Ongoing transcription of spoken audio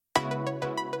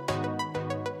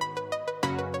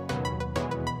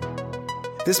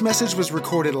This message was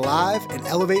recorded live at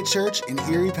Elevate Church in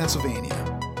Erie, Pennsylvania.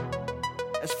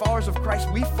 As followers of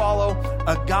Christ, we follow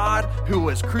a God who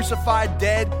was crucified,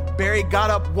 dead, buried,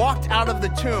 got up, walked out of the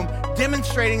tomb,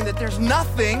 demonstrating that there's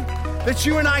nothing that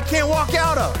you and I can't walk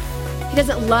out of. He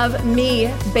doesn't love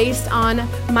me based on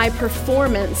my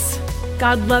performance.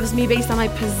 God loves me based on my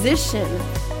position.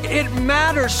 It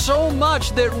matters so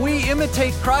much that we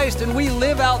imitate Christ and we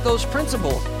live out those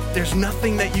principles. There's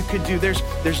nothing that you could do.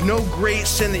 There's no great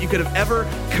sin that you could have ever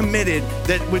committed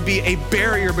that would be a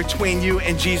barrier between you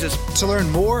and Jesus. To learn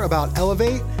more about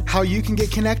Elevate, how you can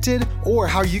get connected, or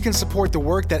how you can support the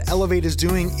work that Elevate is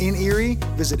doing in Erie,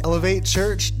 visit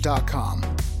elevatechurch.com.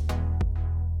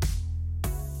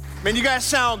 Man, you guys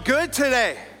sound good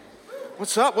today.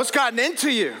 What's up? What's gotten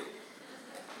into you?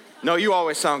 No, you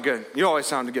always sound good. You always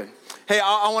sound good. Hey,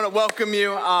 I want to welcome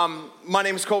you. My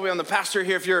name is Colby. I'm the pastor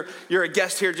here. If you're a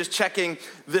guest here, just checking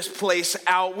this place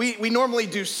out. We normally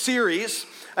do series.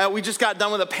 We just got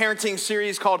done with a parenting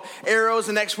series called Arrows,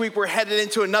 and next week we're headed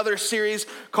into another series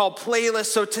called Playlist.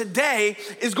 So today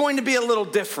is going to be a little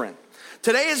different.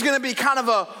 Today is going to be kind of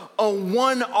a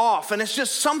one-off, and it's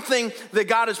just something that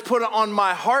God has put on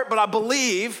my heart, but I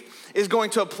believe is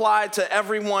going to apply to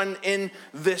everyone in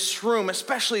this room,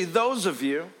 especially those of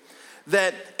you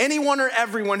that anyone or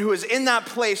everyone who is in that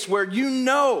place where you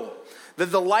know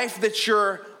that the life that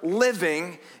you're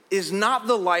living is not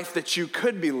the life that you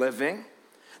could be living,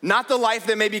 not the life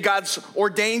that maybe God's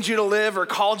ordained you to live or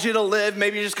called you to live,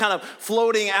 maybe you're just kind of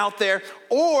floating out there,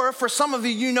 or for some of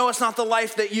you, you know it's not the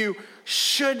life that you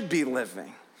should be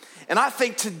living. And I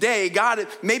think today, God,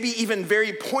 maybe even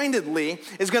very pointedly,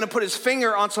 is going to put his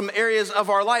finger on some areas of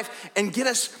our life and get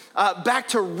us back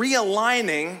to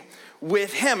realigning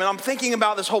with him. And I'm thinking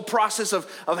about this whole process of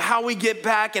how we get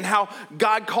back and how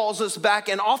God calls us back.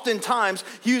 And oftentimes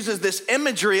he uses this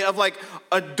imagery of like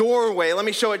a doorway. Let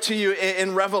me show it to you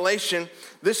in Revelation.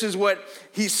 This is what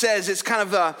he says. It's kind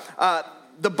of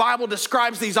the Bible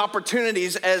describes these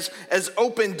opportunities as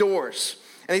open doors.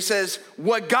 And he says,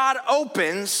 what God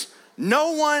opens,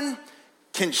 no one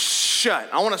can shut.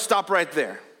 I want to stop right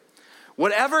there.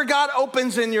 Whatever God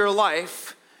opens in your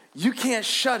life, you can't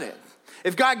shut it.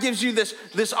 If God gives you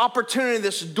this opportunity,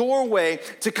 this doorway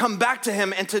to come back to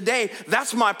him, and today,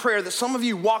 that's my prayer, that some of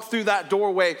you walk through that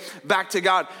doorway back to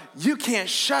God, you can't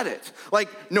shut it. Like,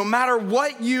 no matter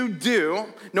what you do,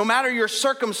 no matter your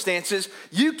circumstances,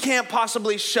 you can't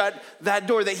possibly shut that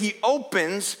door, that he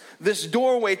opens this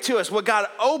doorway to us. What God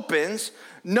opens,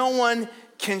 no one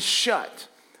can shut.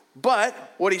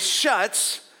 But what he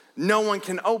shuts, no one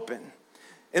can open.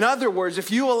 In other words,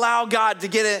 if you allow God to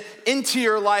get it into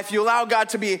your life, you allow God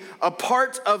to be a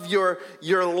part of your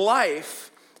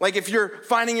life, like if you're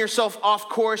finding yourself off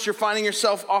course, you're finding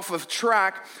yourself off of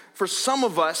track, for some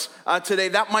of us today,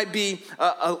 that might be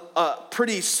a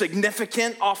pretty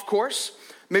significant off course.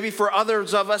 Maybe for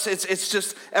others of us, it's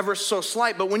just ever so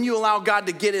slight. But when you allow God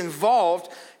to get involved,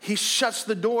 he shuts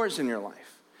the doors in your life.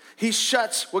 He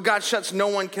shuts, what God shuts, no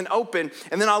one can open.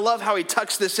 And then I love how he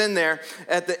tucks this in there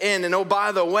at the end. And oh,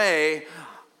 by the way,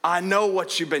 I know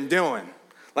what you've been doing.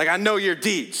 Like, I know your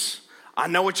deeds. I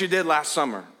know what you did last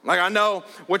summer. Like, I know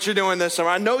what you're doing this summer.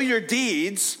 I know your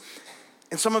deeds.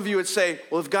 And some of you would say,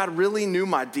 well, if God really knew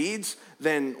my deeds,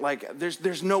 then like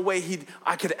there's no way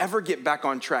I could ever get back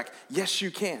on track. Yes, you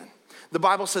can. The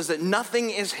Bible says that nothing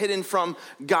is hidden from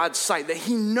God's sight, that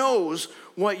he knows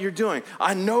what you're doing.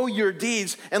 I know your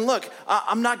deeds. And look,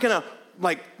 I'm not going to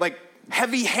like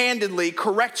heavy-handedly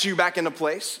correct you back into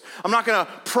place. I'm not going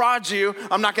to prod you.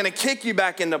 I'm not going to kick you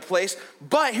back into place.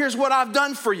 But here's what I've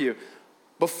done for you.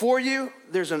 Before you,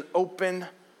 there's an open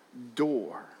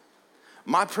door.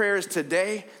 My prayer is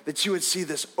today that you would see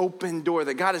this open door,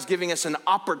 that God is giving us an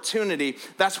opportunity.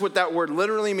 That's what that word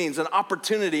literally means, an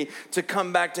opportunity to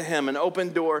come back to him, an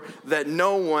open door that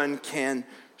no one can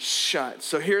shut.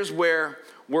 So here's where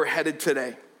we're headed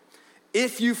today.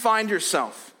 If you find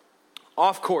yourself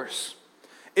off course,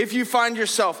 if you find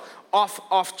yourself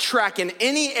off track in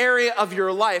any area of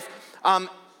your life,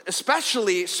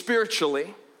 especially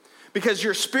spiritually, because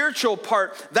your spiritual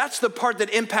part, that's the part that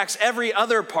impacts every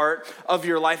other part of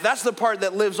your life. That's the part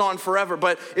that lives on forever.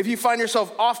 But if you find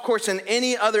yourself off course in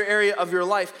any other area of your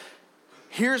life,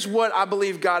 here's what I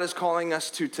believe God is calling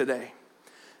us to today.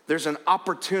 There's an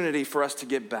opportunity for us to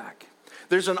get back.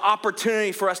 There's an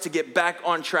opportunity for us to get back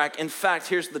on track. In fact,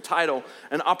 here's the title,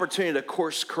 an opportunity to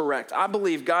course correct. I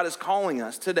believe God is calling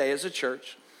us today as a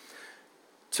church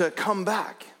to come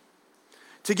back,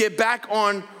 to get back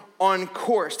on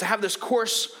course, to have this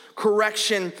course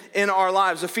correction in our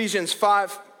lives. Ephesians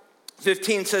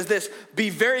 5:15 says this, be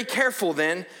very careful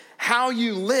then how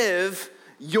you live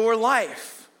your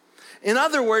life. In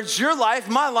other words, your life,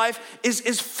 my life,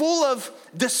 is full of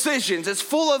decisions. It's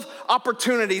full of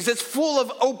opportunities. It's full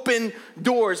of open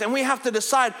doors. And we have to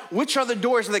decide which are the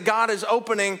doors that God is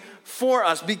opening for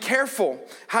us. Be careful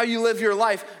how you live your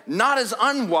life, not as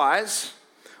unwise,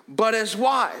 but as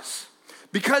wise.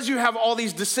 Because you have all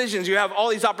these decisions, you have all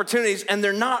these opportunities, and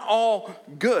they're not all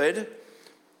good,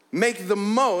 make the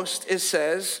most, it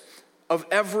says, of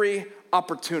every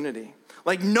opportunity.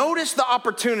 Like, notice the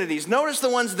opportunities. Notice the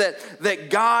ones that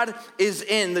God is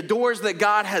in, the doors that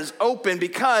God has opened,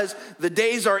 because the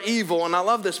days are evil. And I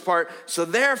love this part. So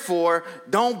therefore,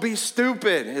 don't be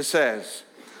stupid, it says.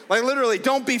 Like, literally,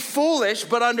 don't be foolish,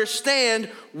 but understand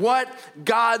what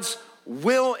God's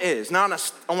will is. Now,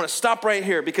 I want to stop right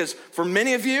here, because for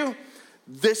many of you,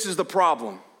 this is the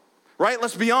problem, right?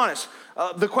 Let's be honest.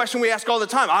 The question we ask all the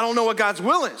time, I don't know what God's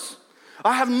will is.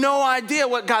 I have no idea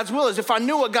what God's will is. If I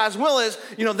knew what God's will is,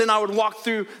 then I would walk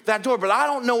through that door. But I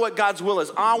don't know what God's will is.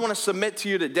 I want to submit to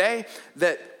you today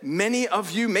that many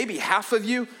of you, maybe half of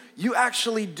you, you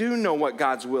actually do know what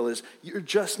God's will is. You're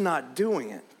just not doing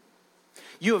it.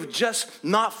 You have just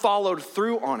not followed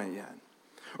through on it yet.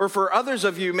 Or for others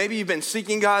of you, maybe you've been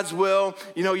seeking God's will.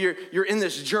 You're in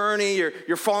this journey.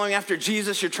 You're following after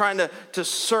Jesus. You're trying to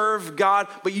serve God,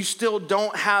 but you still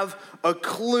don't have a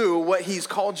clue what he's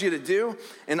called you to do.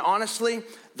 And honestly,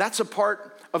 that's a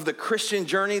part of the Christian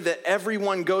journey that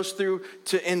everyone goes through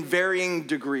in varying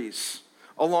degrees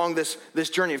along this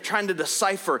journey of trying to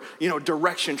decipher,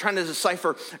 direction, trying to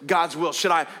decipher God's will.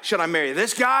 Should I marry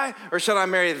this guy or should I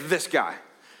marry this guy?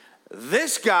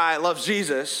 This guy loves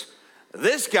Jesus.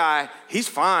 This guy, he's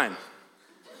fine.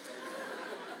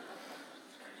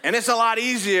 And it's a lot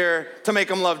easier to make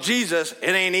him love Jesus. It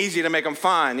ain't easy to make him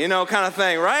fine, kind of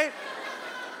thing, right?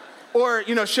 Or,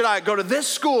 should I go to this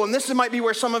school? And this might be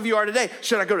where some of you are today.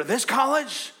 Should I go to this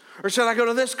college? Or should I go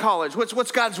to this college?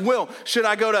 What's God's will? Should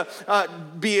I go to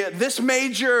be this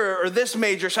major or this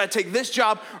major? Should I take this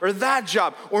job or that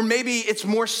job? Or maybe it's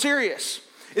more serious.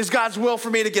 Is God's will for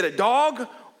me to get a dog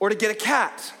or to get a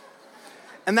cat?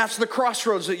 And that's the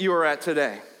crossroads that you are at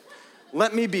today.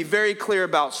 Let me be very clear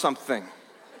about something.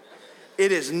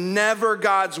 It is never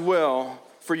God's will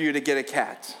for you to get a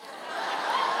cat.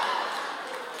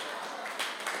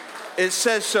 It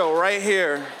says so right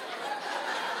here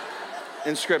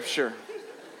in Scripture.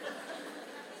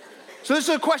 So this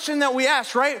is a question that we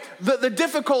ask, right? The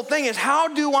difficult thing is, how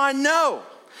do I know?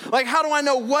 Like, how do I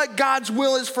know what God's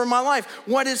will is for my life?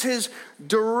 What is his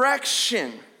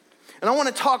direction? And I want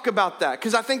to talk about that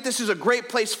because I think this is a great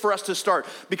place for us to start,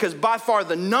 because by far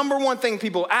the number one thing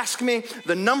people ask me,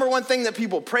 the number one thing that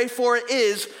people pray for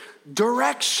is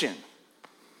direction.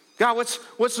 God,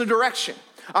 what's the direction?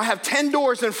 I have 10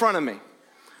 doors in front of me.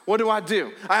 What do I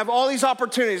do? I have all these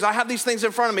opportunities. I have these things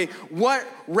in front of me. What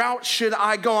route should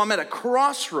I go? I'm at a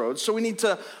crossroads, so we need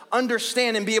to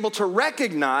understand and be able to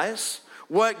recognize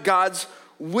what God's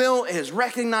will is.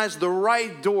 Recognize the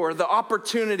right door, the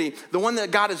opportunity, the one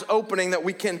that God is opening that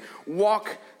we can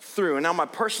walk through. And now my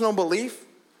personal belief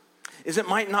is it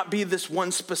might not be this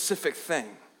one specific thing.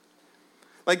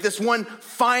 Like this one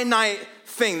finite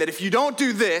thing that if you don't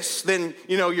do this, then,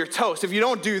 you're toast. If you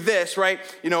don't do this, right,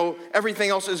 everything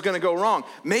else is going to go wrong.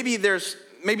 Maybe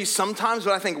sometimes,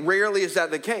 but I think rarely is that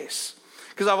the case.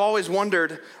 Because I've always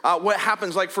wondered what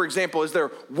happens, like, for example, is there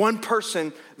one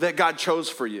person that God chose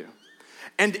for you?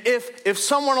 And if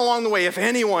someone along the way, if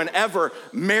anyone ever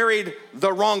married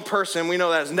the wrong person, we know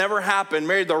that has never happened,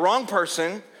 married the wrong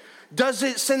person, does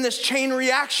it send this chain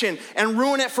reaction and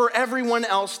ruin it for everyone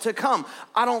else to come?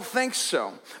 I don't think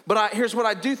so. But here's what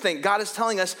I do think. God is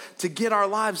telling us to get our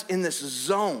lives in this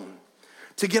zone,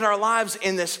 to get our lives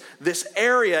in this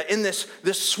area, in this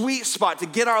sweet spot, to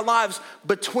get our lives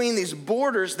between these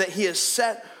borders that he has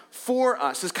set for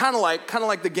us. It's kind of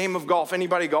like the game of golf.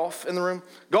 Anybody golf in the room?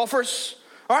 Golfers?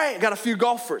 All right, got a few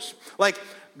golfers. Like,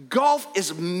 golf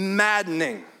is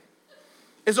maddening.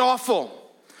 It's awful.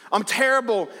 I'm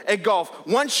terrible at golf.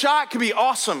 One shot could be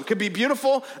awesome, could be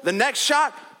beautiful. The next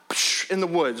shot, in the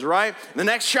woods, right? The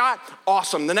next shot,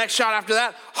 awesome. The next shot after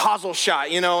that, hosel shot,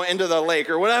 into the lake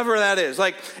or whatever that is.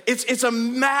 Like, it's a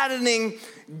maddening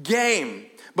game.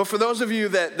 But for those of you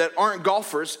that aren't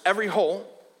golfers, every hole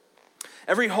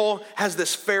has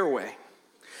this fairway,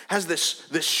 has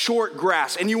this short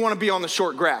grass, and you want to be on the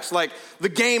short grass. Like, the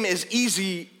game is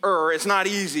easier. It's not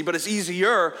easy, but it's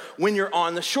easier when you're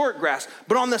on the short grass.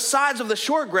 But on the sides of the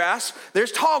short grass,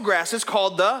 there's tall grass. It's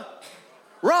called the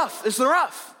rough. It's the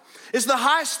rough. It's the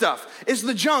high stuff. It's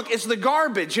the junk. It's the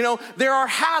garbage. You know, there are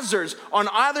hazards on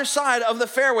either side of the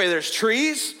fairway. There's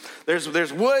trees,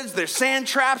 there's woods, there's sand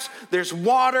traps, there's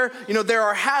water. You know, there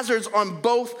are hazards on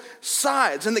both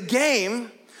sides. And the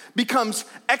game becomes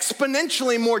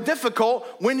exponentially more difficult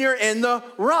when you're in the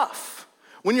rough,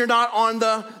 when you're not on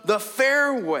the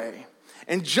fairway.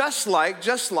 And just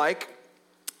like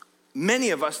many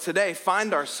of us today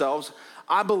find ourselves,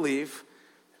 I believe,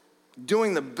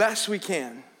 doing the best we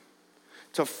can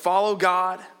to follow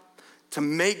God, to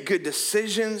make good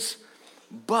decisions,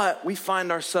 but we find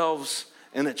ourselves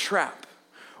in a trap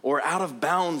or out of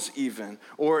bounds even,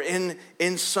 or in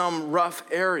some rough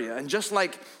area. And just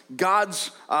like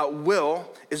God's will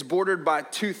is bordered by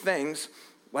two things,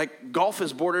 like golf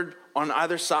is bordered on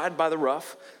either side by the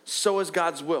rough, so is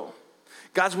God's will.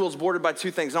 God's will is bordered by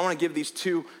two things. I want to give these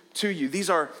two to you. These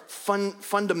are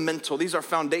fundamental. These are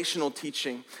foundational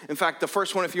teaching. In fact, the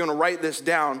first one, if you want to write this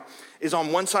down, is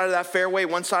on one side of that fairway,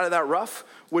 one side of that rough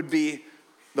would be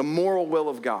the moral will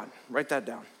of God. Write that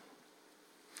down.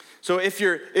 So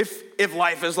if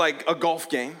life is like a golf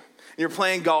game, and you're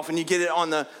playing golf and you get it on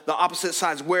the opposite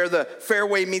sides where the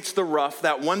fairway meets the rough,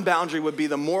 that one boundary would be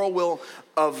the moral will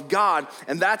of God.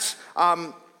 And that's,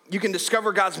 you can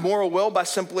discover God's moral will by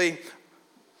simply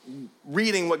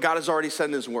reading what God has already said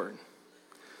in his word.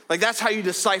 Like that's how you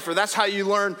decipher, that's how you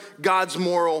learn God's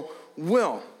moral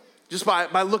will, just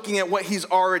by looking at what he's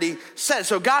already said.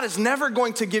 So God is never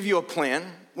going to give you a plan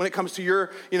when it comes to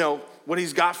your, what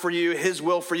he's got for you, his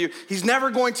will for you. He's never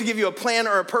going to give you a plan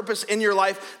or a purpose in your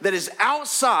life that is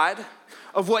outside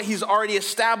of what he's already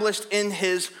established in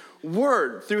his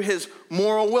word through his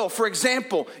moral will. For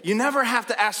example, you never have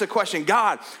to ask the question,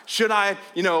 God, should I,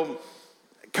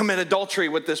 commit adultery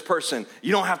with this person?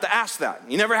 You don't have to ask that.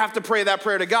 You never have to pray that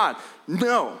prayer to God.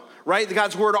 No, right?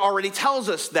 God's word already tells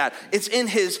us that. It's in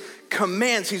his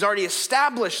commands. He's already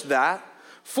established that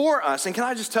for us. And can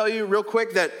I just tell you real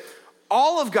quick that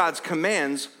all of God's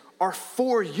commands are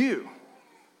for you.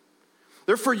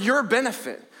 They're for your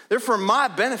benefit. They're for my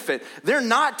benefit. They're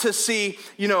not to see,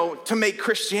 to make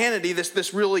Christianity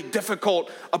this really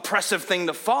difficult, oppressive thing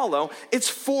to follow. It's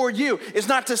for you. It's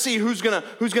not to see who's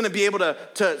gonna be able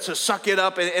to suck it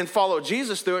up and follow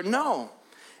Jesus through it. No,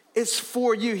 it's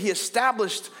for you. He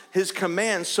established his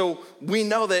commands, so we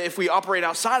know that if we operate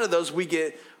outside of those, we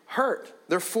get hurt.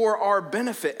 They're for our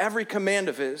benefit. Every command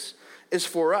of his is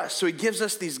for us. So he gives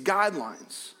us these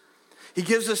guidelines. He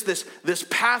gives us this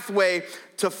pathway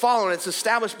to follow, and it's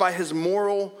established by his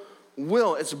moral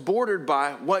will. It's bordered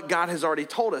by what God has already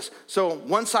told us. So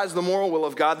one side's the moral will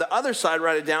of God. The other side,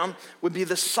 write it down, would be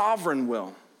the sovereign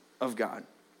will of God.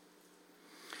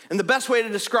 And the best way to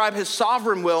describe his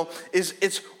sovereign will is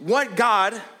it's what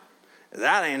God,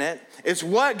 that ain't it, it's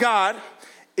what God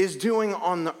is doing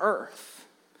on the earth.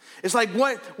 It's like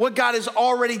what God is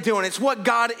already doing. It's what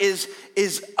God is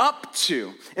up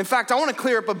to. In fact, I want to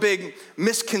clear up a big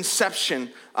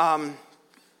misconception.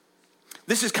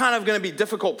 This is kind of going to be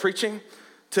difficult preaching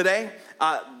today.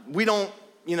 We don't,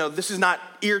 this is not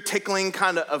ear-tickling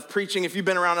kind of preaching. If you've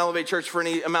been around Elevate Church for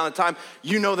any amount of time,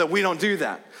 you know that we don't do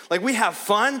that. Like we have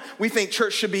fun. We think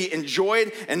church should be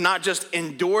enjoyed and not just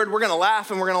endured. We're going to laugh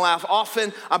and we're going to laugh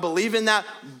often. I believe in that.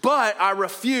 But I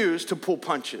refuse to pull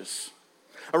punches.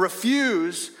 I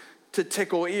refuse to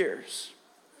tickle ears.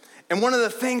 And one of the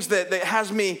things that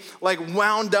has me like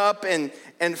wound up and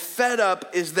fed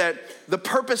up is that the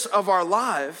purpose of our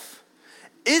life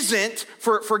isn't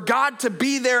for God to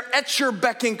be there at your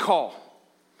beck and call.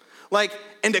 Like,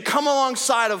 and to come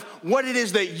alongside of what it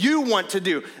is that you want to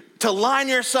do, to line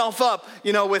yourself up,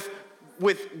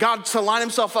 with God, to line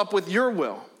himself up with your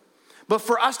will. But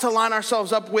for us to line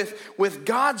ourselves up with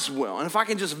God's will. And if I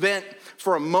can just vent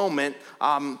for a moment,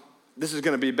 this is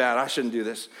going to be bad. I shouldn't do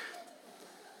this.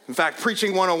 In fact,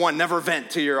 preaching 101, never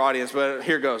vent to your audience, but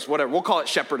here goes, whatever. We'll call it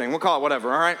shepherding. We'll call it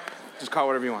whatever, all right? Just call it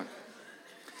whatever you want.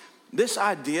 This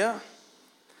idea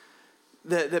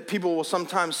that people will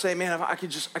sometimes say, man, if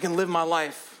I can live my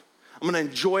life. I'm going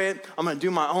to enjoy it. I'm going to do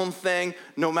my own thing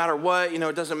no matter what.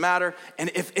 It doesn't matter.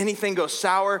 And if anything goes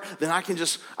sour, then I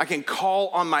can call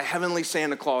on my heavenly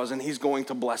Santa Claus and he's going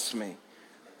to bless me.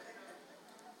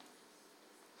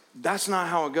 That's not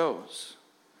how it goes.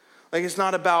 Like, it's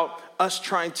not about us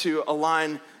trying to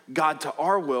align God to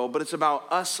our will, but it's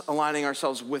about us aligning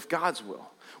ourselves with God's will,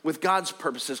 with God's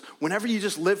purposes. Whenever you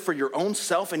just live for your own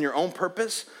self and your own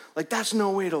purpose, like that's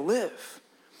no way to live.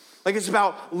 Like, it's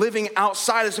about living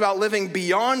outside. It's about living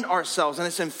beyond ourselves. And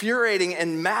it's infuriating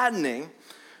and maddening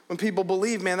when people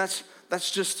believe, man, that's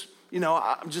just,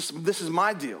 this is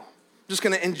my deal. I'm just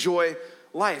going to enjoy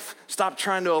life. Stop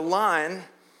trying to align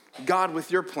God with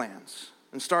your plans.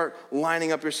 and start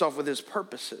lining up yourself with his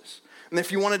purposes. And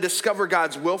if you want to discover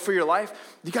God's will for your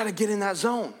life, you got to get in that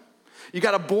zone. You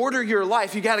got to border your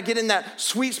life. You got to get in that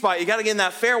sweet spot. You got to get in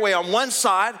that fairway on one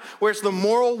side where it's the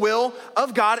moral will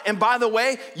of God. And by the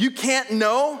way, you can't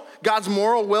know God's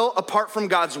moral will apart from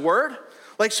God's word.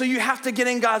 So you have to get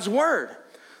in God's word.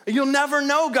 You'll never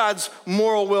know God's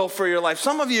moral will for your life.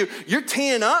 Some of you, you're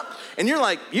teeing up and you're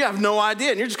like, you have no idea.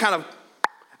 And you're just kind of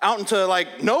out into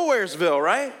nowheresville,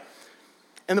 right?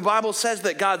 And the Bible says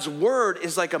that God's word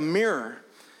is like a mirror.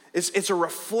 It's a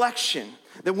reflection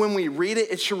that when we read it,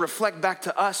 it should reflect back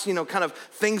to us, kind of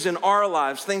things in our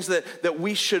lives, things that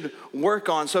we should work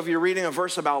on. So if you're reading a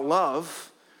verse about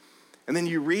love and then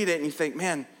you read it and you think,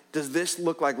 man, does this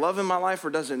look like love in my life or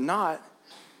does it not?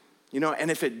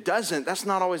 And if it doesn't, that's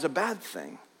not always a bad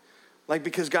thing.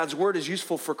 Because God's word is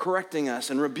useful for correcting us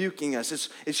and rebuking us.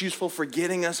 It's useful for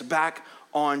getting us back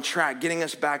on track, getting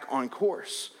us back on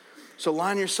course. So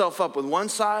line yourself up with one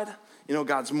side,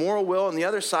 God's moral will, and the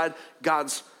other side,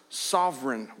 God's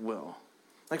sovereign will.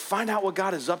 Find out what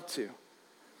God is up to.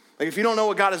 If you don't know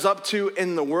what God is up to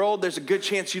in the world, there's a good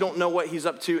chance you don't know what he's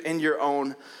up to in your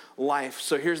own life.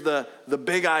 So here's the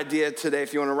big idea today,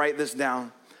 if you want to write this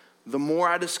down. The more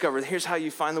I discover, here's how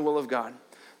you find the will of God.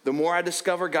 The more I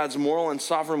discover God's moral and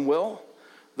sovereign will,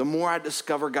 the more I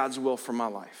discover God's will for my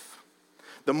life.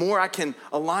 The more I can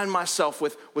align myself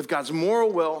with God's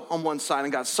moral will on one side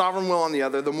and God's sovereign will on the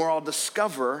other, the more I'll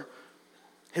discover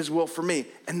his will for me.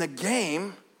 And the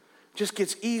game just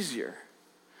gets easier.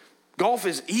 Golf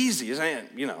is easy, isn't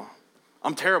it?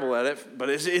 I'm terrible at it, but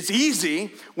it's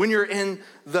easy when you're in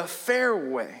the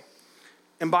fairway.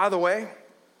 And by the way,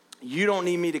 you don't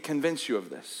need me to convince you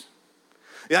of this.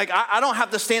 I don't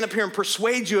have to stand up here and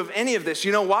persuade you of any of this.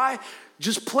 You know why?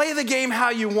 Just play the game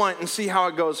how you want and see how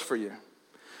it goes for you.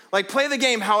 Play the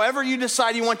game however you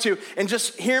decide you want to, and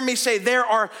just hear me say there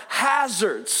are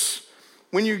hazards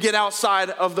when you get outside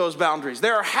of those boundaries.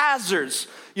 There are hazards.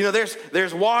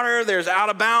 There's water, there's out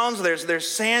of bounds, there's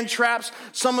sand traps.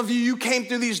 Some of you came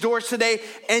through these doors today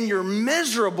and you're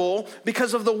miserable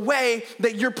because of the way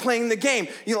that you're playing the game.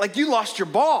 You lost your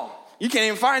ball. You can't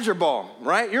even find your ball,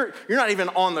 right? You're not even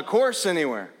on the course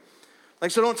anywhere.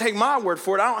 So don't take my word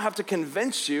for it. I don't have to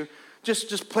convince you.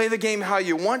 Just play the game how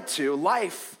you want to.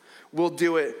 Life will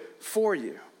do it for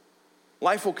you.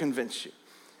 Life will convince you.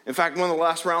 In fact, one of the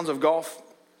last rounds of golf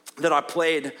that I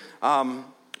played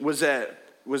was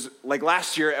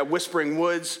last year at Whispering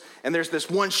Woods, and there's this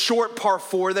one short par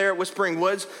 4 there at Whispering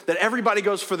Woods that everybody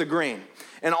goes for the green.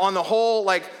 And on the whole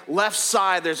left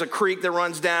side, there's a creek that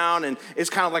runs down, and it's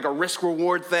kind of like a risk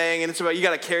reward thing, and it's about, you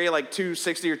got to carry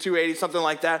 260 or 280, something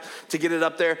like that, to get it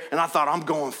up there. And I thought, I'm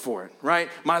going for it, right?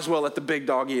 Might as well let the big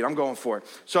dog eat. I'm going for it.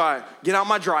 So I get out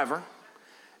my driver,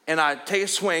 and I take a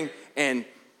swing and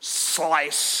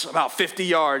slice about 50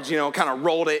 yards, kind of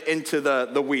rolled it into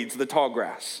the weeds, the tall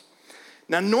grass.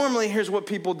 Now, normally, here's what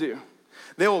people do.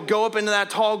 They will go up into that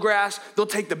tall grass, they'll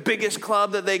take the biggest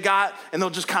club that they got, and they'll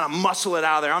just kind of muscle it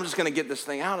out of there. I'm just going to get this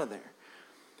thing out of there.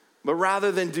 But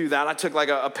rather than do that, I took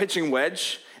a pitching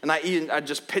wedge, and I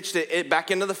just pitched it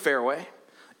back into the fairway,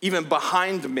 even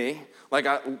behind me,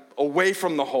 away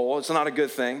from the hole. It's not a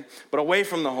good thing, but away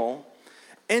from the hole.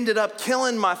 Ended up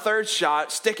killing my third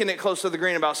shot, sticking it close to the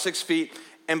green about 6 feet,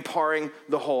 and parring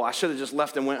the hole. I should have just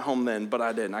left and went home then, but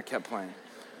I didn't. I kept playing.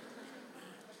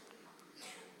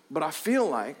 But I feel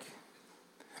like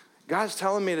God's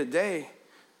telling me today,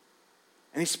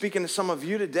 and he's speaking to some of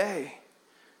you today,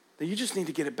 that you just need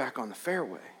to get it back on the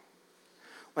fairway.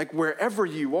 Wherever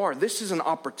you are, this is an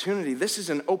opportunity. This is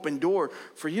an open door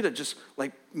for you to just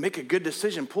make a good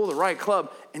decision, pull the right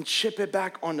club, and chip it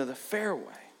back onto the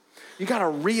fairway. You got to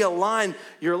realign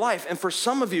your life. And for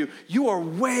some of you, you are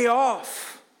way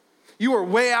off. You are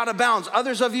way out of bounds.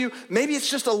 Others of you, maybe it's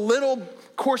just a little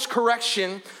course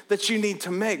correction that you need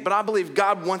to make. But I believe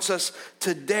God wants us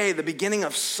today, the beginning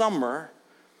of summer,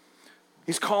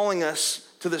 he's calling us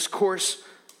to this course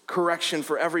correction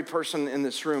for every person in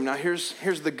this room. Now, here's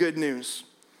the good news.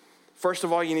 First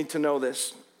of all, you need to know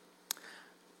this.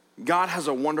 God has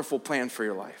a wonderful plan for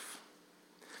your life.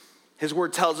 His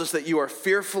word tells us that you are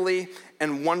fearfully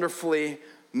and wonderfully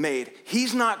made.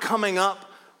 He's not coming up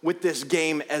with this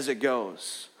game as it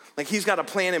goes. He's got a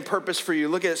plan and purpose for you.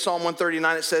 Look at Psalm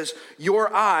 139. It says,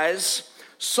 your eyes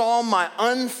saw my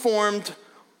unformed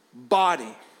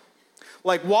body.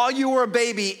 While you were a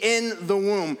baby in the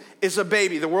womb, it's a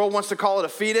baby. The world wants to call it a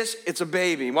fetus. It's a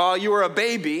baby. While you were a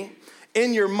baby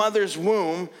in your mother's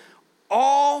womb,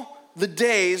 all the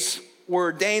days were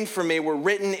ordained for me, were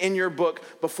written in your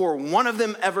book before one of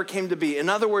them ever came to be. In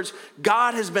other words,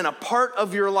 God has been a part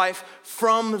of your life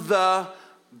from the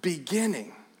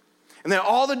beginning. And then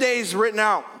all the days written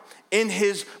out in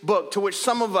his book, to which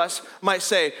some of us might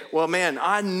say, well, man,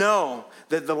 I know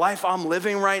that the life I'm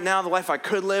living right now, the life I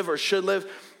could live or should live,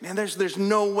 man, there's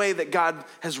no way that God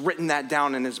has written that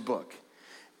down in his book.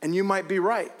 And you might be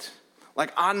right.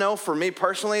 Like, I know for me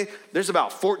personally, there's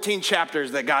about 14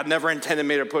 chapters that God never intended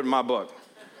me to put in my book.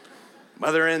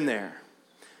 But they're in there.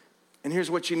 And here's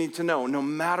what you need to know. No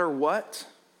matter what,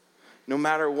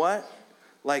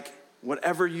 like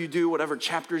whatever you do, whatever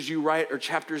chapters you write or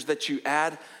chapters that you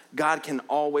add, God can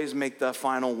always make the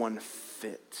final one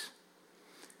fit.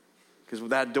 Because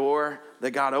with that door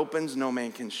that God opens, no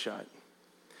man can shut.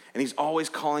 And he's always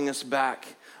calling us back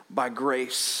by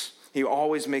grace. He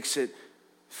always makes it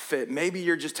fit. Maybe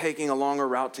you're just taking a longer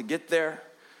route to get there.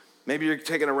 Maybe you're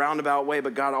taking a roundabout way,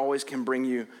 but God always can bring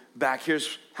you back.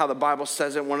 Here's how the Bible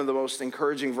says it. One of the most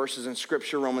encouraging verses in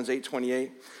Scripture, Romans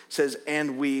 8:28, says,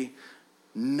 and we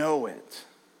know it.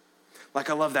 Like,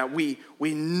 I love that. We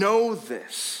know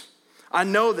this. I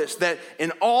know this, that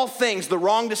in all things, the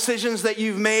wrong decisions that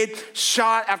you've made,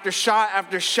 shot after shot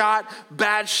after shot,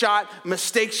 bad shot,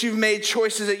 mistakes you've made,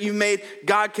 choices that you've made,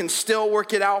 God can still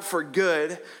work it out for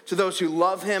good to those who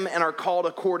love him and are called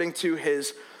according to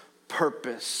his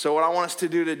purpose. So what I want us to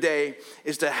do today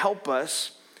is to help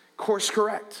us course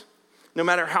correct. No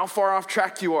matter how far off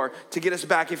track you are, to get us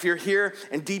back. If you're here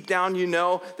and deep down you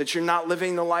know that you're not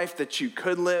living the life that you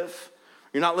could live,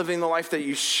 you're not living the life that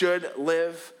you should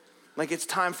live, like, it's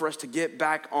time for us to get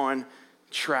back on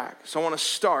track. So I want to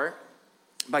start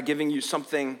by giving you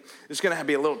something that's going to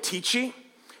be a little teachy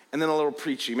and then a little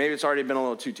preachy. Maybe it's already been a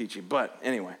little too teachy, but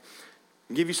anyway.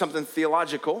 I'll give you something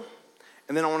theological,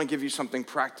 and then I want to give you something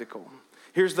practical.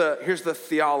 Here's the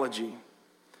theology.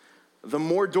 The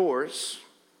more doors,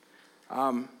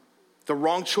 the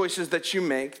wrong choices that you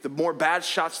make, the more bad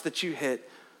shots that you hit,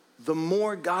 the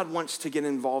more God wants to get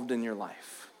involved in your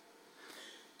life.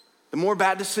 The more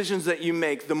bad decisions that you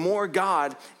make, the more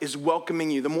God is welcoming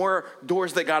you, the more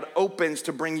doors that God opens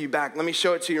to bring you back. Let me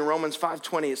show it to you in Romans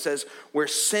 5:20. It says, where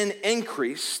sin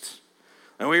increased,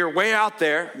 and we were way out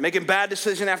there making bad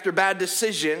decision after bad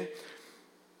decision,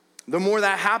 the more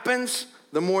that happens,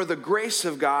 the more the grace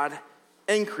of God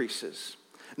increases.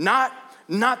 Not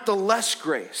the less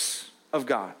grace of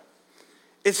God.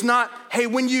 It's not, hey,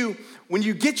 when you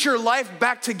get your life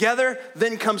back together,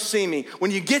 then come see me. When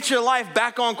you get your life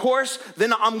back on course,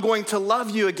 then I'm going to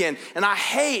love you again. And I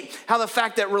hate how the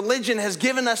fact that religion has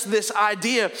given us this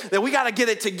idea that we got to get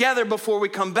it together before we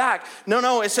come back.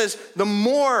 No, it says the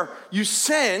more you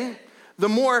sin, the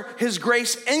more his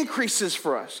grace increases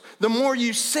for us. The more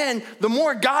you sin, the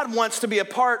more God wants to be a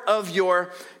part of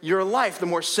your life. The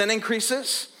more sin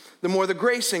increases, the more the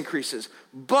grace increases.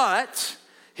 But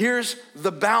here's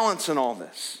the balance in all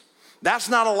this. That's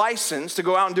not a license to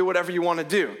go out and do whatever you want to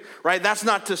do, right? That's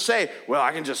not to say, well,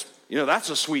 I can just, that's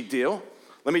a sweet deal.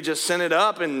 Let me just send it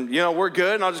up and, we're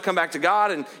good and I'll just come back to God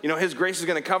and, his grace is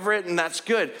going to cover it and that's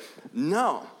good.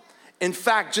 No. In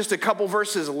fact, just a couple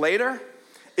verses later,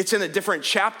 it's in a different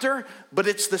chapter, but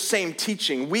it's the same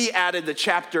teaching. We added the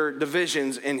chapter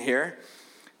divisions in here.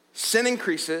 Sin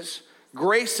increases,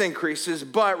 grace increases,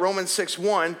 but Romans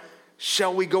 6:1,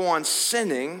 shall we go on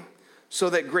sinning so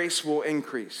that grace will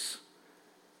increase?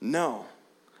 No,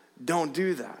 don't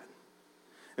do that.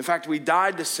 In fact, we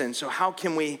died to sin, so how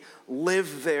can we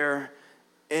live there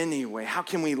anyway? How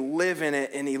can we live in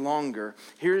it any longer?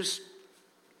 Here's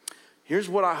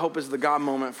what I hope is the God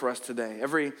moment for us today.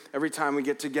 Every time we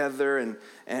get together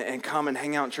and come and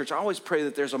hang out in church, I always pray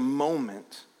that there's a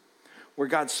moment where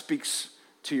God speaks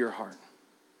to your heart.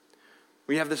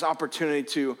 We have this opportunity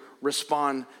to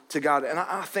respond to God. And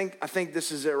I think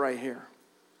this is it right here.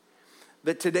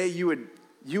 That today you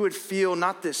would feel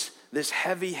not this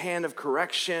heavy hand of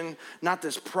correction, not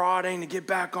this prodding to get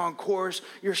back on course.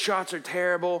 Your shots are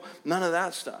terrible. None of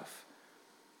that stuff.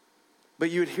 But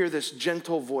you would hear this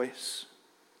gentle voice,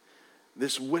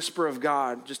 this whisper of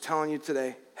God just telling you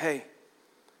today, hey,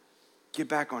 get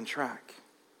back on track.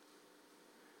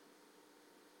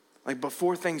 Like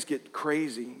before things get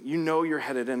crazy, you're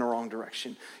headed in the wrong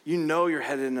direction. You're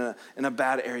headed in a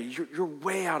bad area. You're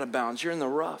way out of bounds. You're in the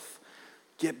rough.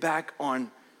 Get back on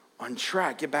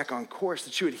track. Get back on course.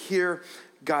 That you would hear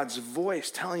God's voice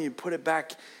telling you, put it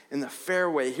back in the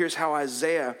fairway. Here's how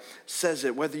Isaiah says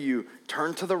it. Whether you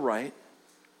turn to the right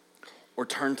or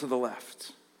turn to the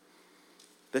left.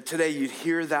 That today you'd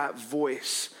hear that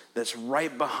voice that's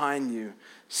right behind you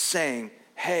saying,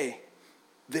 hey,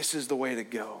 this is the way to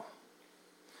go.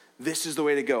 This is the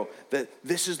way to go. That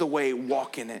this is the way,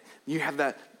 walk in it. You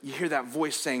hear that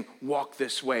voice saying, walk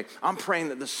this way. I'm praying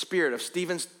that the spirit of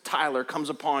Steven Tyler comes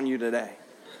upon you today.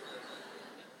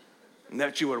 and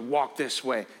that you would walk this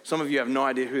way. Some of you have no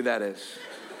idea who that is.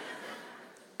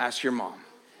 Ask your mom.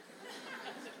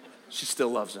 She still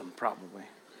loves him, probably.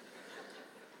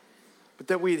 But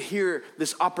that we'd hear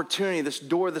this opportunity, this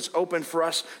door that's open for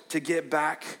us to get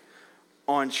back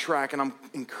on track. And I'm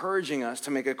encouraging us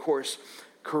to make a course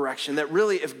correction. That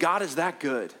really, if God is that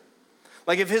good,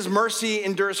 like if his mercy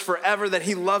endures forever, that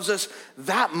he loves us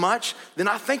that much, then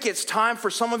I think it's time for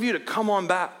some of you to come on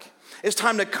back. It's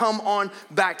time to come on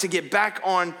back, to get back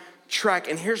on track.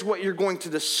 And here's what you're going to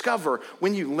discover.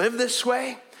 When you live this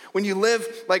way, when you live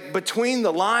like between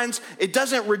the lines, it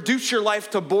doesn't reduce your life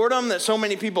to boredom that so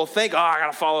many people think, oh, I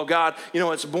gotta follow God,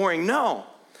 it's boring. No,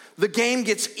 the game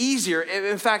gets easier.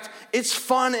 In fact, it's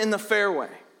fun in the fair way.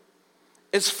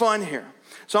 It's fun here.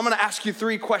 So I'm gonna ask you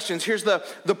 3 questions. Here's the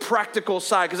practical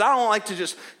side, because I don't like to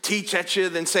just teach at you,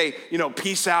 then say,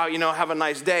 peace out, have a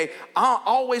nice day. I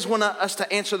always want us to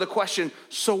answer the question,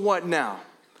 so what now?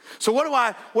 So what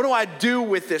do I do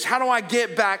with this? How do I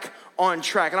get back on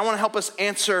track? And I want to help us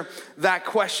answer that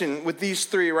question with these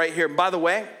 3 right here. By the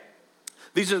way,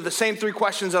 these are the same 3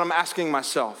 questions that I'm asking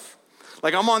myself.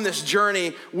 Like I'm on this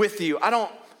journey with you. I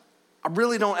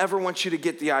really don't ever want you to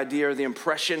get the idea or the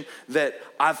impression that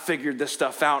I've figured this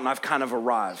stuff out and I've kind of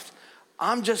arrived.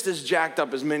 I'm just as jacked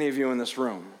up as many of you in this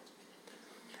room.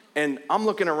 And I'm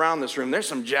looking around this room. There's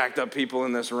some jacked up people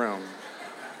in this room.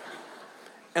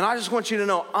 And I just want you to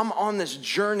know I'm on this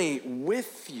journey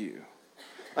with you.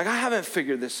 Like I haven't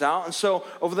figured this out. And so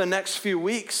over the next few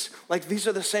weeks, like these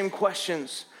are the same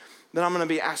questions that I'm going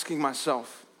to be asking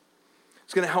myself.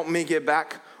 It's going to help me get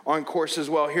back on course as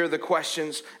well. Here are the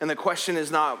questions. And the question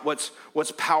is not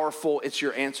what's powerful. It's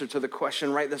your answer to the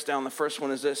question. Write this down. The first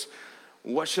one is this: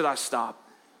 what should I stop?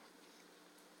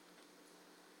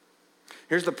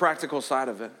 Here's the practical side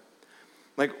of it.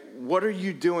 Like, what are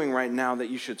you doing right now that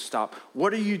you should stop?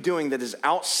 What are you doing that is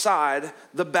outside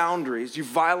the boundaries? You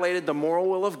violated the moral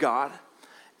will of God,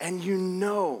 and you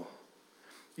know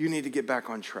you need to get back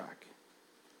on track.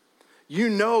 You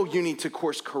know you need to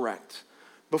course correct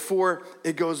before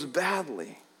it goes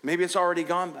badly. Maybe it's already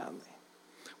gone badly.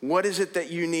 What is it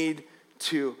that you need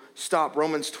to stop?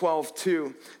 Romans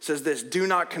 12:2 says this: do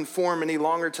not conform any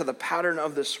longer to the pattern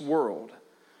of this world.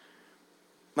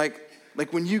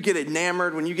 Like when you get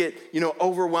enamored, when you get,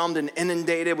 overwhelmed and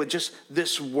inundated with just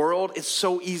this world, it's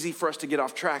so easy for us to get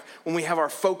off track. When we have our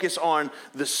focus on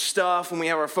the stuff, when we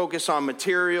have our focus on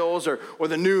materials or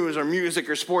the news or music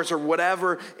or sports or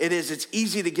whatever it is, it's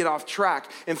easy to get off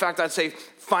track. In fact, I'd say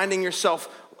finding yourself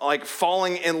like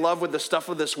falling in love with the stuff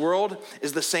of this world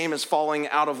is the same as falling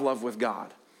out of love with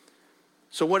God.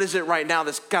 So what is it right now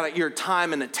that's got your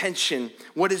time and attention?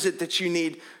 What is it that you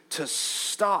need to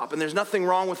stop? And there's nothing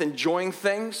wrong with enjoying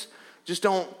things. Just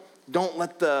don't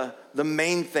let the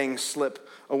main thing slip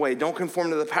away. Don't conform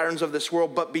to the patterns of this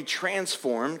world, but be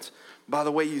transformed by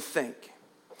the way you think.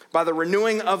 By the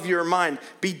renewing of your mind.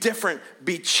 Be different.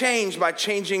 Be changed by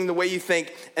changing the way you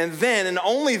think. And then, and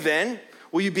only then,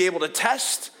 will you be able to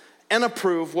test and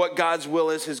approve what God's will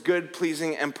is, his good,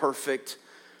 pleasing, and perfect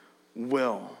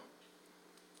will.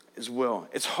 His will.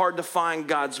 It's hard to find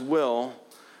God's will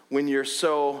when you're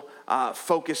so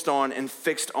focused on and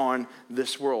fixed on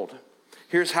this world.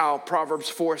 Here's how Proverbs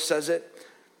 4 says it: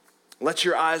 let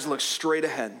your eyes look straight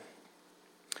ahead.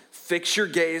 Fix your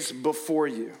gaze before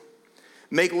you.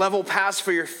 Make level paths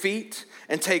for your feet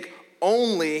and take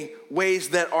only ways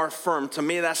that are firm. To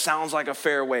me, that sounds like a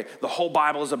fairway. The whole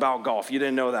Bible is about golf. You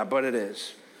didn't know that, but it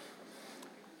is.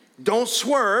 Don't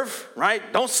swerve, right?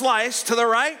 Don't slice to the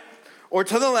right or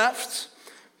to the left,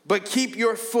 but keep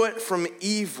your foot from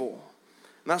evil.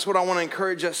 And that's what I want to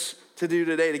encourage us to do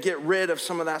today, to get rid of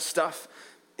some of that stuff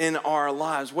in our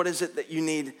lives. What is it that you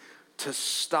need to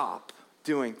stop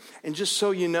doing? And just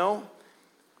so you know,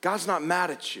 God's not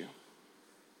mad at you.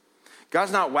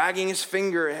 God's not wagging his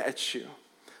finger at you.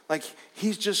 Like,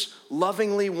 he's just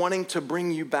lovingly wanting to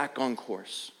bring you back on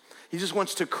course. He just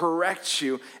wants to correct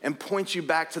you and point you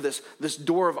back to this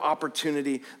door of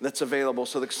opportunity that's available.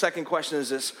 So the second question is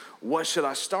this: what should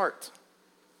I start?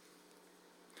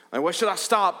 Like, what should I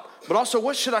stop? But also,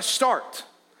 what should I start?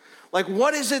 Like,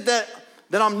 what is it that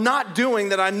I'm not doing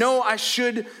that I know I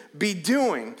should be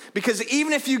doing? Because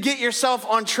even if you get yourself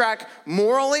on track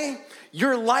morally,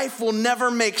 your life will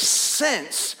never make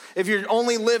sense if you're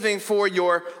only living for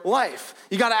your life.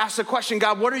 You got to ask the question,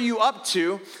 God, what are you up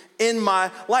to in my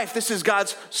life? This is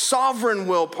God's sovereign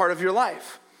will part of your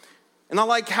life. And I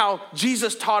like how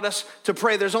Jesus taught us to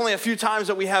pray. There's only a few times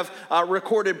that we have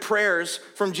recorded prayers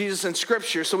from Jesus in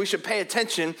Scripture, so we should pay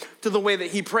attention to the way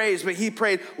that he prays. But he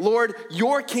prayed, Lord,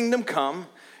 your kingdom come,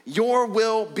 your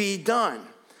will be done.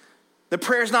 The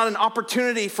prayer is not an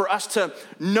opportunity for us to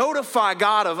notify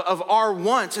God of our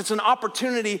wants. It's an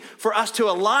opportunity for us to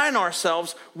align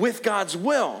ourselves with God's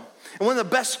will. And one of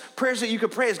the best prayers that you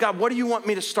could pray is, God, what do you want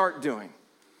me to start doing?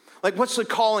 Like, what's the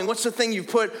calling? What's the thing you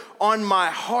put on my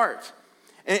heart?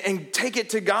 And take it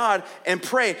to God and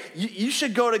pray. You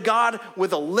should go to God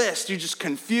with a list. You're just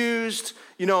confused.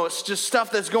 It's just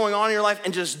stuff that's going on in your life,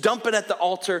 and just dump it at the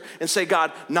altar and say,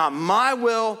 God, not my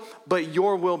will, but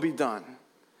your will be done.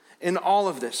 In all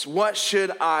of this, what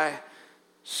should I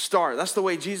start? That's the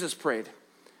way Jesus prayed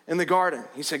in the garden.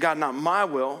 He said, God, not my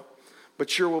will,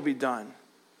 but your will be done.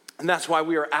 And that's why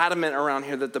we are adamant around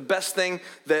here that the best thing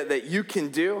that you can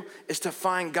do is to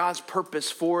find God's purpose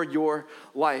for your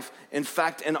life. In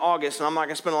fact, in August, and I'm not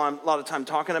going to spend a lot of time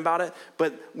talking about it,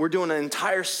 but we're doing an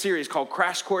entire series called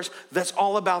Crash Course that's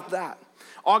all about that.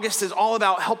 August is all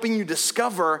about helping you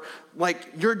discover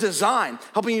your design,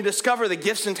 helping you discover the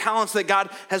gifts and talents that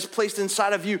God has placed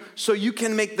inside of you so you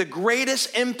can make the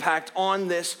greatest impact on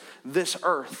this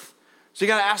earth. So you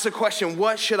got to ask the question,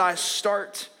 what should I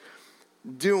start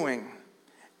doing?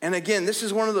 And again, this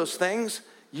is one of those things,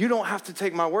 you don't have to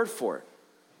take my word for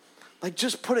it.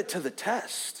 Just put it to the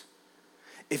test.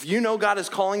 If you know God is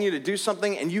calling you to do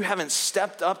something and you haven't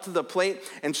stepped up to the plate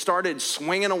and started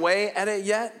swinging away at it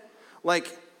yet,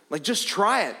 just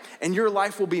try it, and your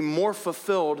life will be more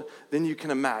fulfilled than you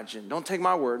can imagine. Don't take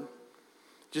my word.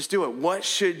 Just do it. What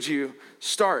should you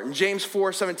start? And James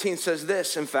 4:17 says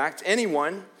this, in fact,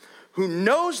 anyone who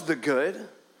knows the good,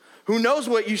 who knows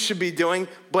what you should be doing,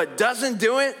 but doesn't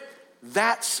do it,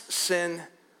 that's sin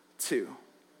too.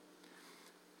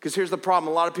 Because here's the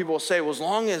problem. A lot of people will say, well, as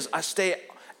long as I stay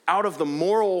out of the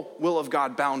moral will of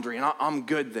God boundary, and I'm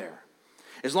good there.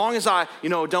 As long as I,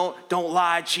 don't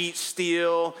lie, cheat,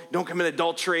 steal, don't commit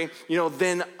adultery,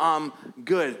 then I'm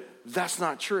good. That's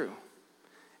not true.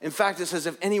 In fact, it says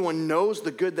if anyone knows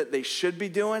the good that they should be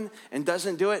doing and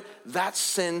doesn't do it, that's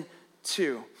sin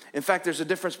too. In fact, there's a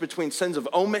difference between sins of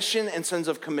omission and sins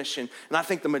of commission. And I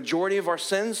think the majority of our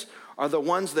sins are the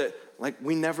ones that,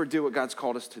 we never do what God's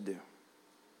called us to do.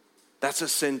 That's a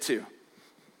sin too.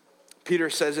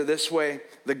 Peter says it this way,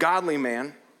 the godly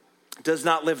man does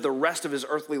not live the rest of his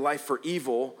earthly life for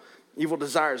evil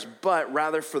desires, but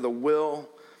rather for the will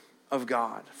of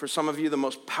God. For some of you, the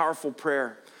most powerful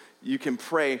prayer you can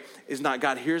pray is not,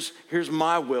 God, here's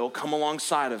my will, come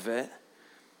alongside of it.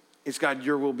 It's, God,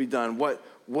 your will be done.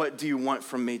 What do you want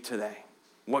from me today?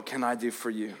 What can I do for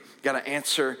you? You got to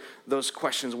answer those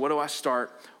questions. What do I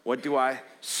start? What do I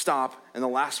stop? And the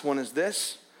last one is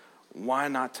this, why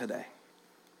not today?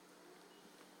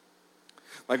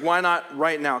 Why not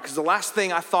right now? Because the last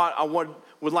thing I thought I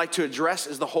would like to address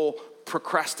is the whole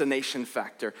procrastination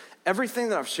factor. Everything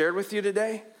that I've shared with you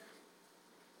today,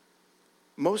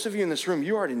 most of you in this room,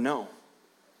 you already know.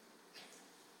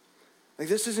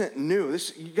 This isn't new.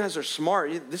 You guys are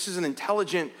smart. This is an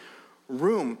intelligent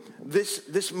room.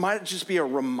 This might just be a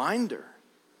reminder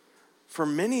for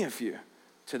many of you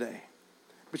today.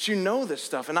 But you know this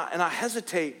stuff, and I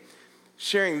hesitate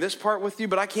sharing this part with you,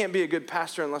 but I can't be a good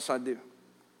pastor unless I do.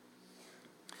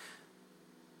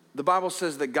 The Bible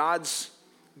says that God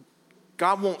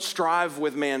won't strive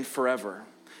with man forever.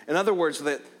 In other words,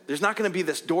 that there's not going to be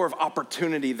this door of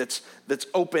opportunity that's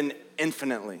open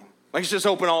infinitely. It's just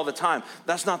open all the time.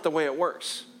 That's not the way it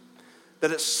works.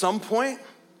 That at some point,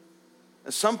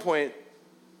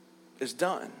 it's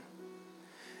done.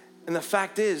 And the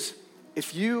fact is,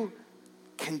 if you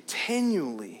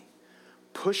continually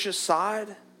push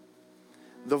aside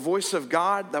the voice of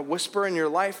God, that whisper in your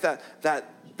life, that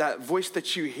voice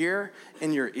that you hear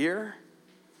in your ear,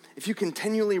 if you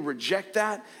continually reject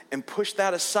that and push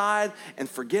that aside and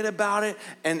forget about it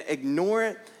and ignore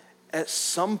it, at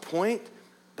some point,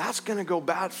 that's going to go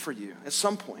bad for you at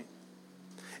some point.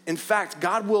 In fact,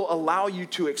 God will allow you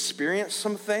to experience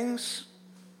some things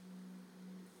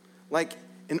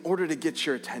in order to get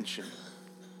your attention.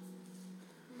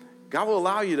 God will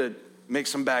allow you to make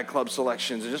some bad club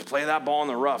selections and just play that ball in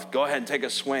the rough. Go ahead and take a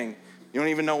swing. You don't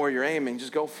even know where you're aiming.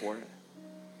 Just go for it.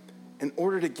 In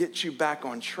order to get you back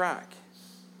on track.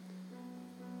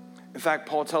 In fact,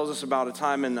 Paul tells us about a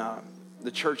time in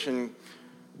the church in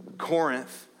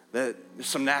Corinth that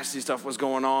some nasty stuff was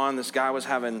going on. This guy was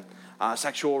having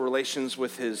sexual relations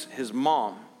with his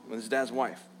mom, with his dad's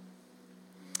wife.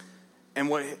 And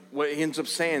what he ends up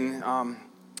saying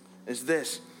is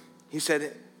this. He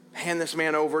said, hand this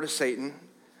man over to Satan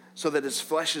so that his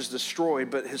flesh is destroyed,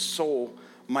 but his soul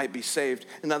might be saved.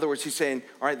 In other words, he's saying,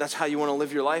 all right, that's how you want to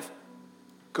live your life?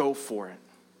 Go for it.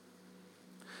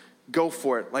 go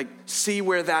for it. Like, see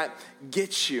where that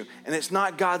gets you. And it's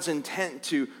not God's intent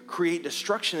to create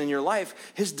destruction in your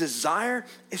life. His desire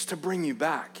is to bring you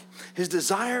back. His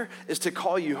desire is to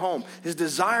call you home. His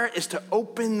desire is to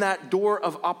open that door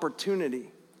of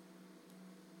opportunity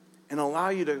and allow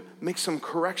you to make some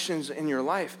corrections in your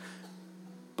life.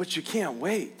 But you can't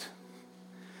wait.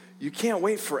 You can't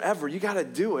wait forever. You got to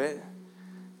do it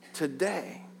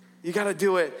today. You got to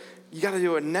do it. You got to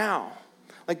do it now.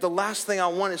 Like, the last thing I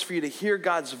want is for you to hear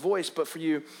God's voice, but for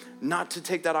you not to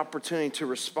take that opportunity to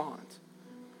respond.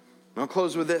 And I'll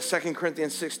close with this. 2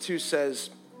 Corinthians 6:2 says,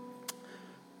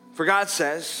 "For God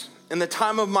says, in the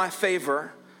time of my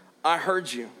favor, I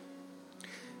heard you.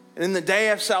 And in the day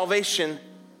of salvation,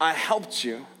 I helped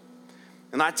you.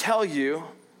 And I tell you,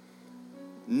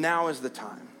 now is the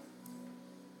time."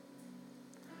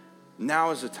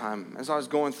 Now is the time. As I was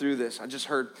going through this, I just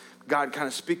heard God kind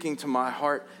of speaking to my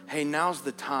heart. Hey, now's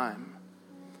the time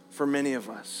for many of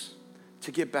us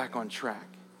to get back on track,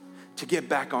 to get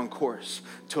back on course,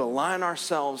 to align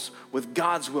ourselves with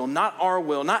God's will, not our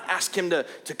will, not ask him to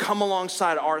come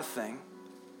alongside our thing,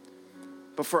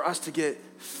 but for us to get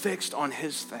fixed on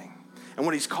his thing and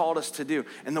what he's called us to do.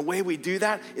 And the way we do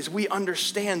that is we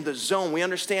understand the zone. We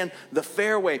understand the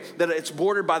fairway, that it's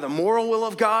bordered by the moral will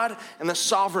of God and the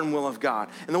sovereign will of God.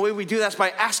 And the way we do that is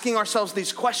by asking ourselves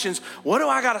these questions. What do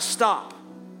I got to stop?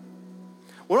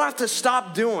 What do I have to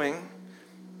stop doing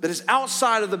that is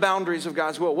outside of the boundaries of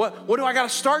God's will? What do I got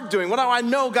to start doing? What do I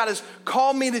know God has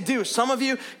called me to do? Some of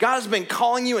you, God has been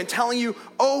calling you and telling you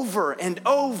over and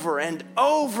over and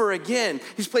over again.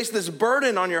 He's placed this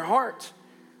burden on your heart.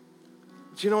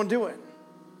 But you don't do it.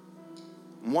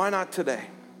 Why not today?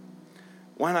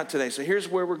 Why not today? So here's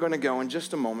where we're going to go in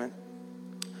just a moment.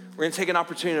 We're going to take an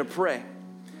opportunity to pray.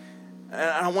 And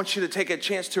I want you to take a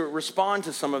chance to respond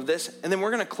to some of this. And then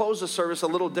we're going to close the service a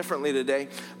little differently today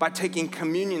by taking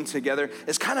communion together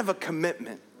as kind of a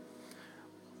commitment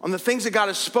on the things that God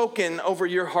has spoken over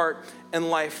your heart and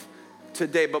life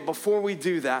today. But before we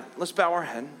do that, let's bow our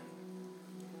head.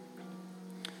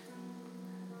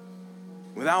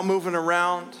 Without moving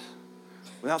around,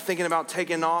 without thinking about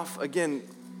taking off. Again,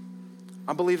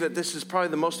 I believe that this is probably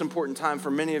the most important time for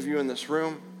many of you in this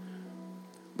room.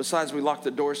 Besides, we locked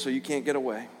the door so you can't get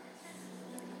away.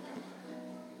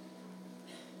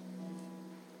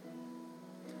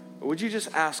 But would you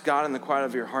just ask God in the quiet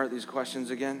of your heart these questions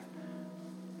again?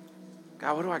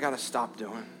 God, what do I got to stop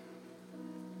doing?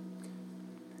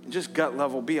 And just gut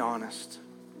level, be honest.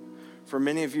 For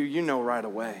many of you, you know right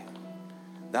away.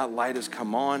 That light has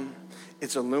come on.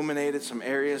 It's illuminated some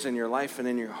areas in your life and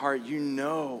in your heart. You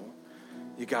know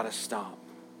you got to stop.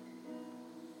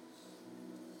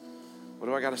 What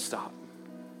do I got to stop?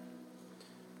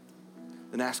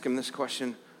 Then ask him this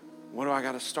question. What do I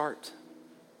got to start?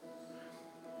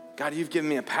 God, you've given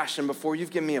me a passion before.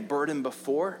 You've given me a burden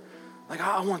before. Like,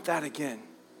 I want that again.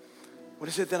 What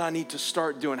is it that I need to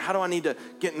start doing? How do I need to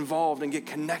get involved and get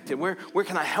connected? Where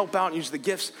can I help out and use the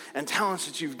gifts and talents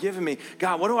that you've given me?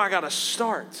 God, what do I got to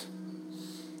start?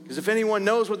 Because if anyone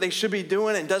knows what they should be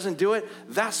doing and doesn't do it,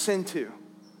 that's sin too.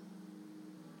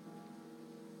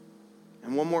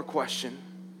 And one more question.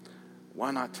 Why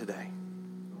not today?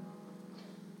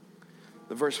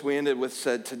 The verse we ended with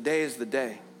said, today is the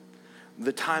day.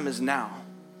 The time is now.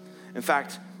 In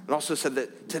fact, it also said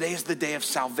that today is the day of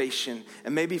salvation.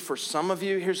 And maybe for some of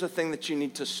you, here's the thing that you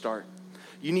need to start.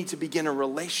 You need to begin a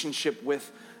relationship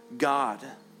with God.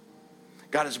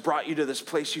 God has brought you to this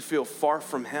place you feel far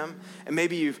from him. And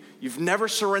maybe you've never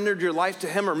surrendered your life to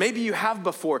him, or maybe you have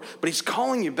before, but he's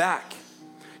calling you back.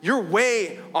 You're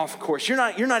way off course. You're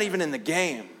not even in the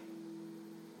game.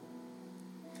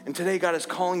 And today God is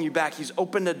calling you back. He's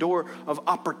opened a door of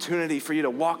opportunity for you to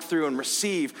walk through and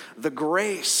receive the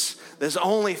grace that is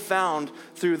only found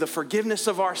through the forgiveness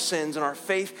of our sins and our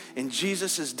faith in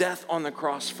Jesus' death on the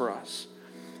cross for us.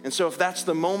 And so if that's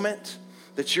the moment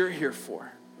that you're here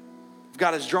for, if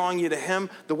God is drawing you to him,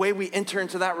 the way we enter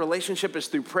into that relationship is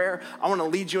through prayer. I want to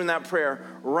lead you in that prayer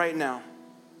right now.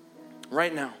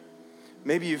 Right now.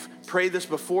 Maybe you've prayed this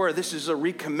before. This is a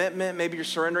recommitment. Maybe you're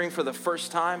surrendering for the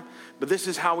first time. But this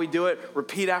is how we do it.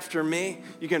 Repeat after me.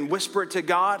 You can whisper it to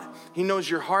God. He knows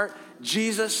your heart.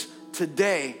 Jesus,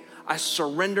 today I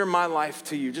surrender my life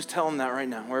to you. Just tell him that right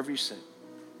now, wherever you sit.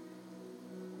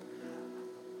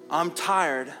 I'm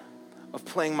tired of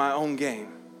playing my own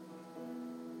game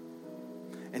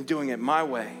and doing it my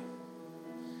way.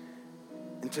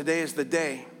 And today is the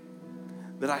day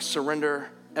that I surrender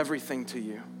everything to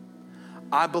you.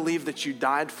 I believe that you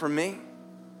died for me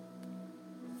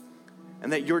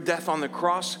and that your death on the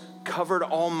cross covered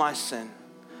all my sin,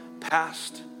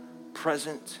 past,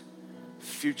 present,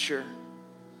 future.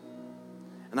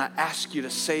 And I ask you to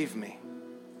save me.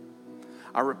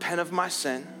 I repent of my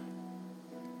sin.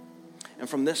 And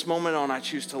from this moment on, I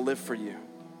choose to live for you.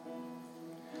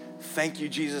 Thank you,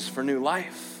 Jesus, for new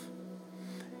life.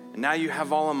 And now you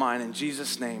have all of mine. In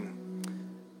Jesus' name,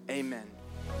 amen.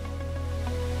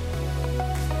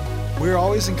 We're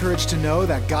always encouraged to know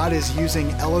that God is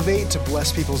using Elevate to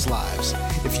bless people's lives.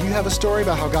 If you have a story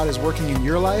about how God is working in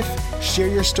your life, share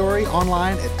your story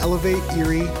online at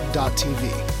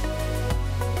elevateerie.tv.